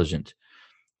intelligent.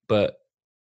 But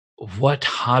what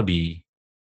hobby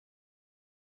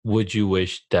would you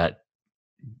wish that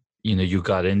you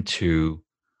got into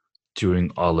during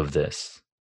all of this?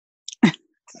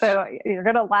 So you're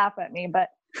going to laugh at me, but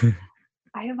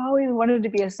I have always wanted to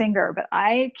be a singer, but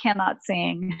I cannot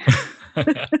sing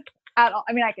at all.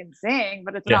 I mean, I can sing,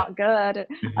 but it's Yeah. not good.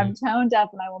 Mhm. I'm tone deaf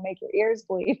and I will make your ears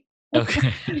bleed.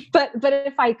 Okay. But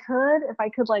if I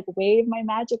could like wave my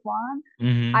magic wand,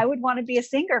 Hmm. I would want to be a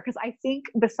singer because I think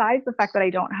besides the fact that I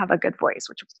don't have a good voice,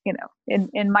 which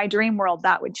in my dream world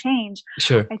that would change,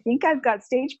 Sure. I think I've got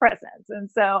stage presence, and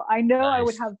so I know I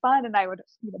would Nice. have fun and I would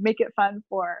make it fun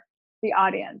for the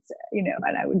audience,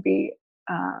 and I would be.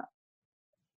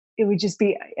 It would just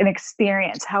be an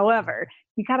experience. However,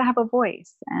 you got to have a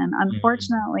voice, and Mhm.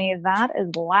 unfortunately, that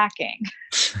is lacking.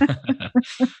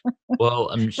 Well,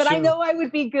 I'm But I sure. know I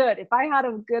would be good if I had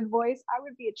a good voice. I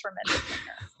would be a tremendous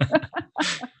singer.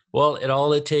 Well,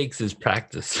 it takes is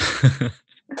practice.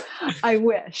 I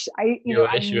wish. You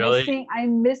wish, I'm really?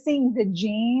 missing the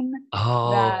gene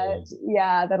that, Oh,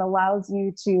 yeah, that allows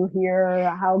you to hear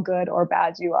how good or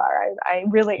bad you are. I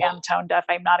really am well, tone deaf.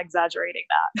 I'm not exaggerating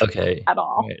that okay. at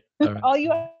all. Right. All right. All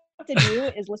you have to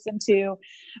do is listen to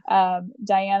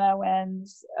Diana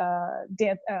Wynn's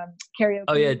dance Oh, yeah.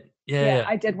 karaoke. Yeah, Yeah, yeah.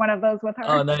 I did one of those with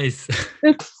Oh, her. nice.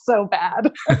 It's so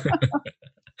bad,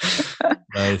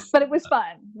 Nice. but it was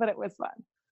fun. But it was fun.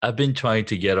 I've been trying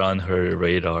to get on her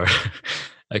radar.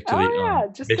 Actually, Oh yeah,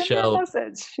 just send her a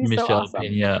message. She's so Michelle awesome.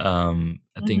 Pena,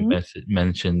 I think Hmm.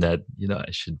 mentioned that,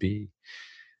 I should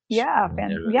Yeah, be on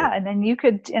there with her. yeah, and then you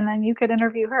could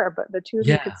interview her, but the two of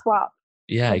you Yeah, could swap.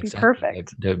 yeah, That'd be exactly. That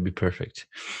perfect. that would be perfect.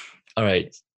 All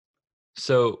right.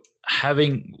 So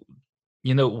having,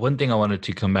 one thing I wanted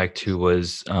to come back to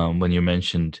was when you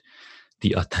mentioned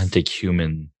the authentic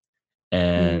human,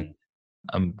 and Mm.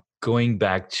 I'm going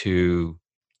back to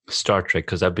Star Trek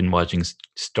because I've been watching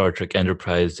Star Trek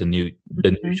Enterprise, the new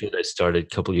Mhm. show that started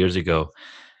a couple years ago,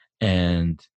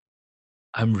 and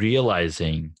I'm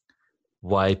realizing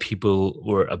why people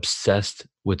were obsessed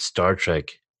with Star Trek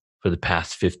for the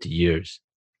past 50 years.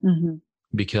 Mhm.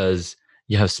 Because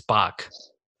you have Spock,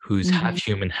 who's half Mhm.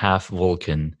 human, half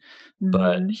Vulcan,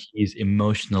 but Mhm. he's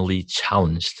emotionally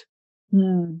challenged,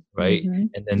 Mm. right? Mhm.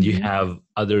 And then you Mhm. have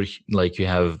you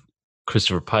have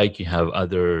Christopher Pike, you have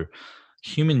other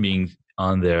human beings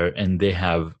on there, and they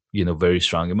have very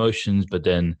strong emotions, but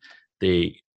then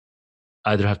they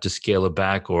either have to scale it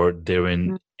back, or they're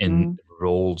in Mhm.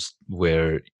 roles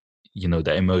where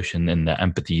the emotion and the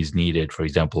empathy is needed. For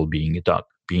example, being a doc,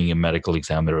 being a medical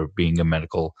examiner, being a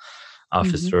medical Mhm.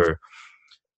 officer.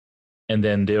 And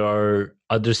then there are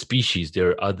other species, there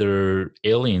are other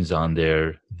aliens on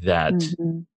there that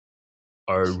Mhm.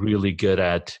 are really good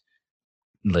at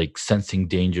like sensing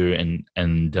danger, and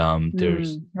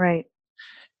there's Right.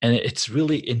 and it's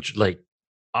really like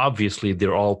obviously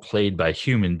they're all played by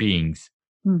human beings,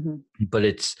 Mhm.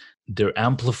 but they're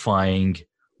amplifying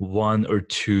one or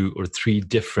two or three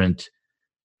different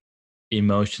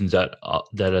emotions that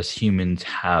us humans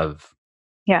have,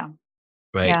 Yeah.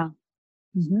 right? Yeah.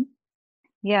 Mhm.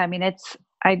 Yeah, I mean,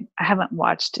 I haven't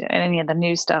watched any of the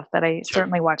new stuff, but I Sure.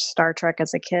 certainly watched Star Trek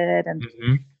as a kid, and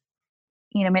Hmm.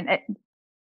 I mean,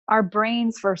 our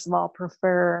brains, first of all,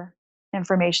 prefer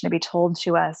information to be told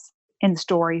to us in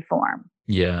story form,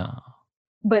 Yeah.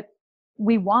 but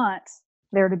we want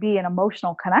there to be an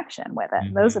emotional connection with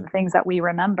it. Those are Hmm. the things that we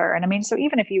remember. And I mean, so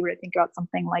even if you were to think about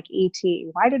something like ET,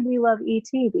 why did we love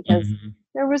ET? Because Hmm.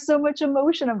 there was so much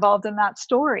emotion involved in that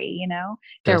story, There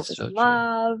That's was so true.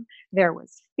 love, there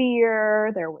was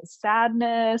fear, there was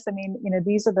sadness. I mean,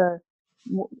 these are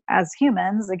as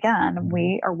humans, again, Hmm.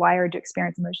 we are wired to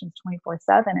experience emotions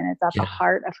 24/7, and it's at the Yeah.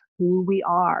 heart of who we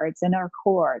are. It's in our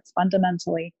core. It's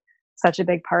fundamentally such a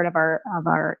big part of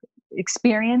our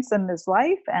experience in this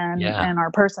life, Yeah. and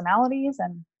our personalities.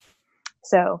 And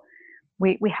so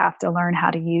we have to learn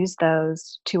how to use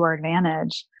those to our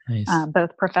advantage, Nice.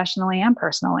 both professionally and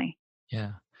personally.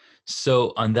 Yeah.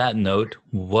 So on that note,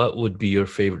 what would be your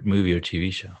favorite movie or TV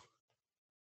show?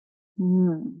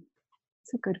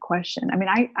 It's a good question. I mean,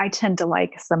 I tend to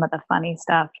like some of the funny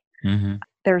stuff. Hmm.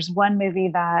 There's one movie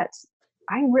that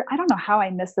I don't know how I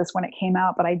missed this when it came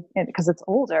out, but because it's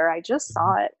older, I just Hmm.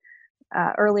 saw it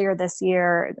earlier this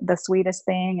year. The Sweetest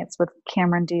Thing. It's with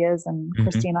Cameron Diaz and Hmm.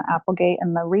 Christina Applegate,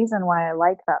 and the reason why I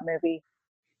like that movie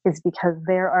is because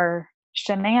there are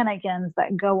shenanigans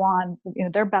that go on.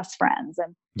 They're best friends,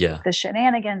 and Yeah. the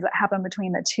shenanigans that happen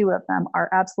between the two of them are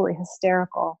absolutely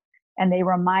hysterical. And they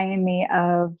remind me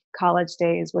of college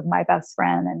days with my best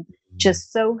friend, and Mhm.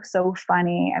 just so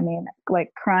funny. I mean,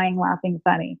 like crying, laughing,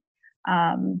 funny.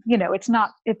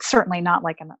 It's certainly not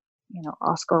like an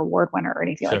Oscar award winner or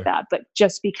anything like Sure. that, but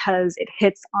just because it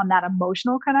hits on that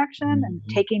emotional connection and Hmm.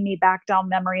 taking me back down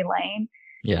memory lane.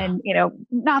 Yeah. And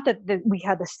not that we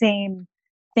had the same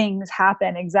things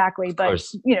happen exactly, Of but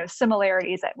course.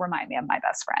 similarities that remind me of my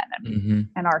best friend Hmm.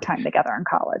 and our time together in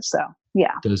college. So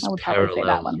yeah, Those I would probably say that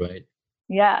parallels, one. right?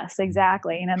 Yes, Mhm.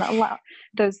 exactly. And a lot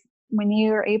those when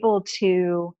you're able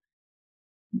to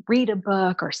read a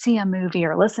book or see a movie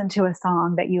or listen to a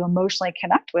song that you emotionally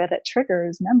connect with, it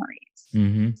triggers memories,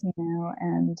 Mhm.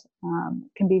 and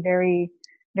can be very,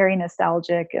 very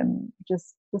nostalgic. And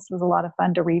just this was a lot of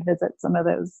fun to revisit some of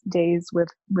those days with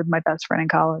my best friend in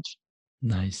college.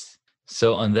 Nice.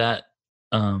 So on that,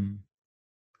 um,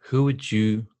 who would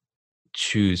you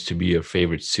choose to be your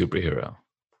favorite superhero?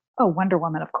 Oh, Wonder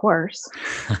Woman, of course.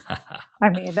 I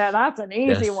mean, that's an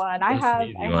easy That's one. that's an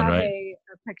easy I one, have right? a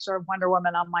picture of Wonder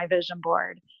Woman on my vision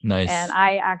board, and Nice.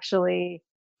 I actually,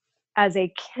 as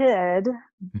a kid,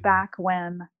 Mhm. back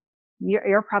when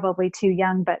you're probably too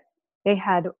young, but they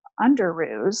had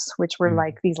underoos, which were Mhm.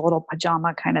 like these little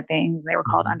pajama kind of things. They were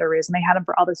called Mhm. underoos, and they had them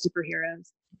for all the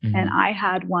superheroes. And Mhm. I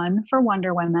had one for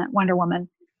Wonder Woman,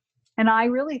 and I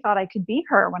really thought I could be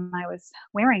her when I was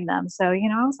wearing them. So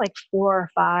I was like 4 or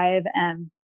 5, and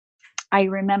I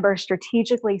remember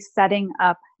strategically setting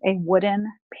up a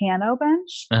wooden piano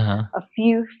bench Uh-huh. a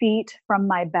few feet from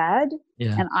my bed.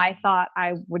 Yeah. And I thought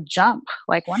I would jump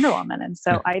like Wonder Woman. And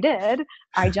so I did.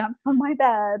 I jumped from my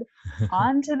bed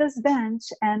onto this bench,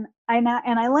 and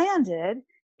I landed, Mhm.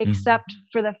 except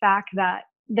for the fact that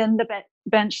then the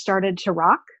bench started to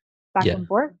rock back Yeah. and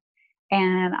forth.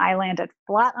 And I landed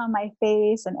flat on my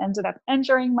face and ended up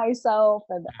injuring myself.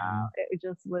 And Mhm. it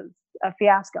just was a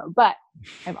fiasco. But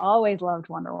I've always loved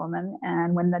Wonder Woman,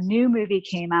 and when the new movie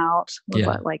came out, was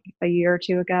Yeah. that like a year or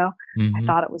two ago? I Mhm.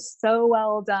 thought it was so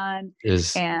well done,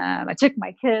 Is and I took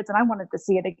my kids, and I wanted to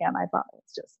see it again. I thought it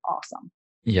was just awesome.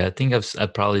 Yeah, I think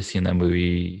I've probably seen that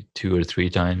movie 2 or 3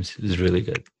 times. It's really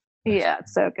good. Yeah,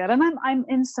 it's so good. And I'm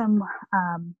in some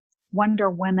Wonder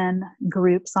Women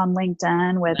groups on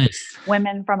LinkedIn with Nice.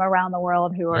 women from around the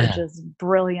world who are Yeah, just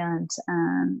brilliant,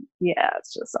 and yeah,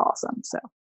 it's just awesome. So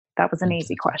that was an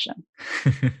easy fantastic.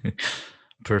 question.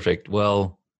 Perfect.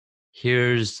 Well,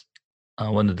 here's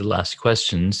one of the last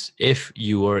questions. If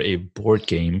you were a board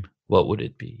game, what would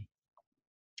it be?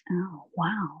 Oh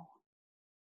wow.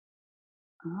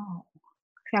 Oh.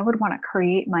 I would want to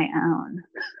create my own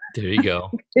There you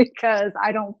go. because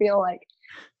I don't feel like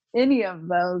any of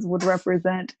those would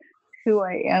represent who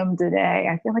I am today.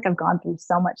 I feel like I've gone through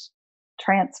so much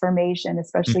transformation,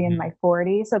 especially in my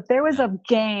 40s. So if there was a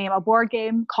board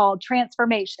game called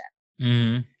Transformation,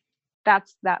 Mm-hmm.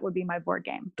 that would be my board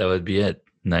game. That would be it.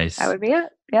 Nice. That would be it.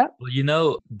 Yep.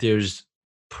 Well, there's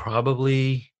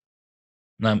probably,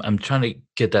 I'm trying to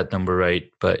get that number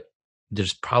right, but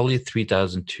there's probably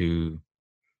 3,000 to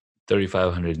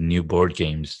 3,500 new board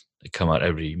games that come out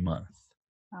every month.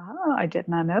 Oh, I did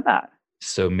not know that.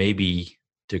 So maybe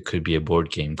there could be a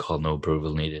board game called No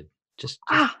Approval Needed.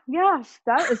 Yes,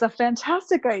 that is a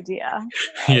fantastic idea.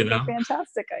 A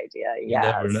fantastic idea. Yes.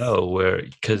 You never know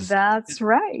because that's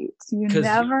right. You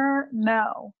never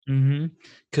know.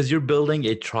 Because you're building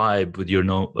a tribe with your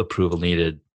No Approval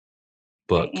Needed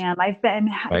book. And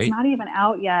it's not even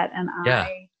out yet.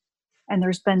 And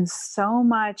there's been so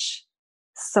much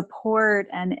support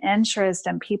and interest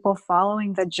and people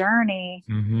following the journey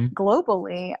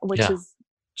globally, which has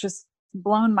just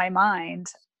blown my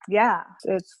mind. Yeah,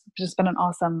 it's just been an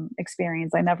awesome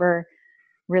experience. I never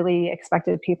really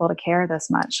expected people to care this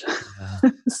much.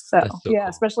 So cool.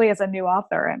 Especially as a new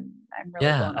author, and I'm really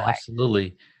blown away.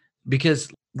 Absolutely. Because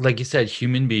like you said,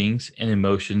 human beings and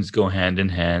emotions go hand in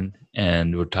hand,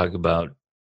 and we're talking about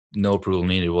no approval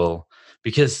needed. Well,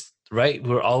 because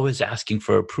we're always asking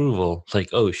for approval. Like,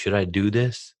 oh, should I do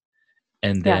this?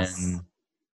 And then,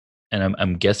 and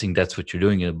I'm guessing that's what you're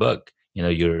doing in the book.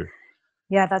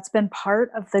 That's been part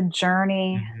of the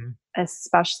journey,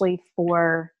 especially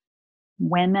for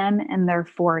women in their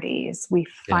 40s. We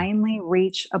finally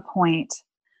reach a point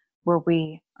where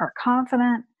we are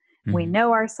confident, we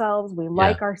know ourselves, we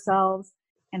like ourselves,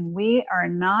 and we are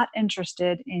not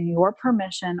interested in your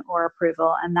permission or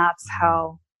approval. And that's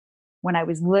how, when I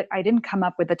didn't come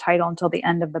up with the title until the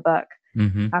end of the book.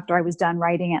 After I was done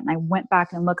writing it, and I went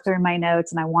back and looked through my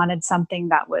notes, and I wanted something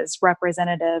that was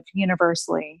representative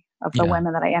universally of the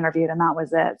women that I interviewed, and that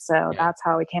was it. So that's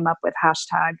how we came up with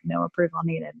 #No Approval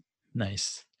Needed.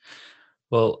 Nice.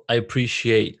 Well, I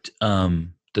appreciate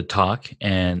the talk,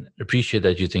 and appreciate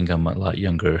that you think I'm a lot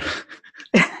younger.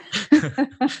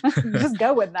 Just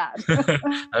go with that.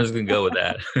 I'm just gonna go with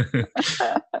that.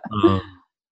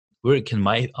 Where can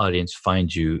my audience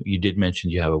find you? You did mention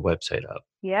you have a website up.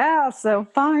 Yeah, so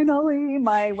finally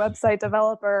my website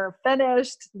developer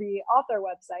finished the author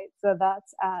website. So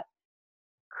that's at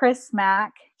Chris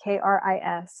Mack,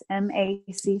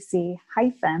 KRISMACC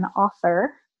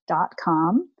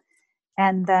 -author.com.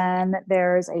 And then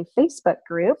there's a Facebook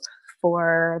group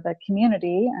for the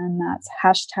community, and that's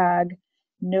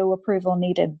 #No Approval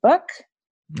Needed book.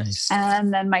 Nice.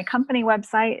 And then my company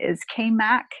website is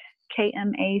KMACC,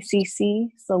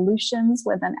 Solutions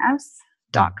with an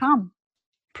S.com.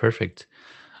 Perfect.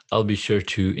 I'll be sure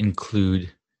to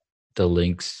include the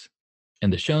links in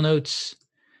the show notes.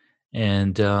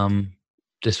 And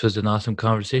this was an awesome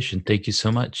conversation. Thank you so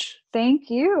much. Thank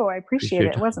you. I appreciate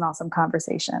it. It was an awesome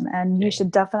conversation. And you should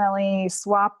definitely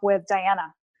swap with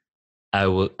Diana.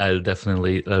 I'll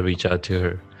definitely reach out to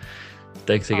her.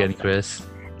 Thanks again, Chris.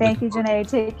 Thank you, Janae.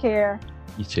 Take care.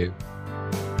 You too.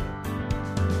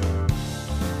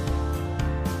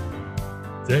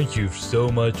 Thank you so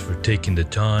much for taking the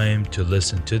time to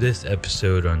listen to this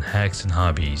episode on Hacks and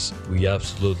Hobbies. We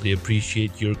absolutely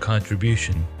appreciate your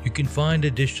contribution. You can find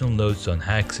additional notes on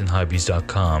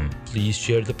hacksandhobbies.com. Please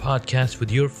share the podcast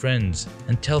with your friends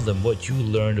and tell them what you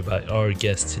learned about our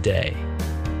guest today.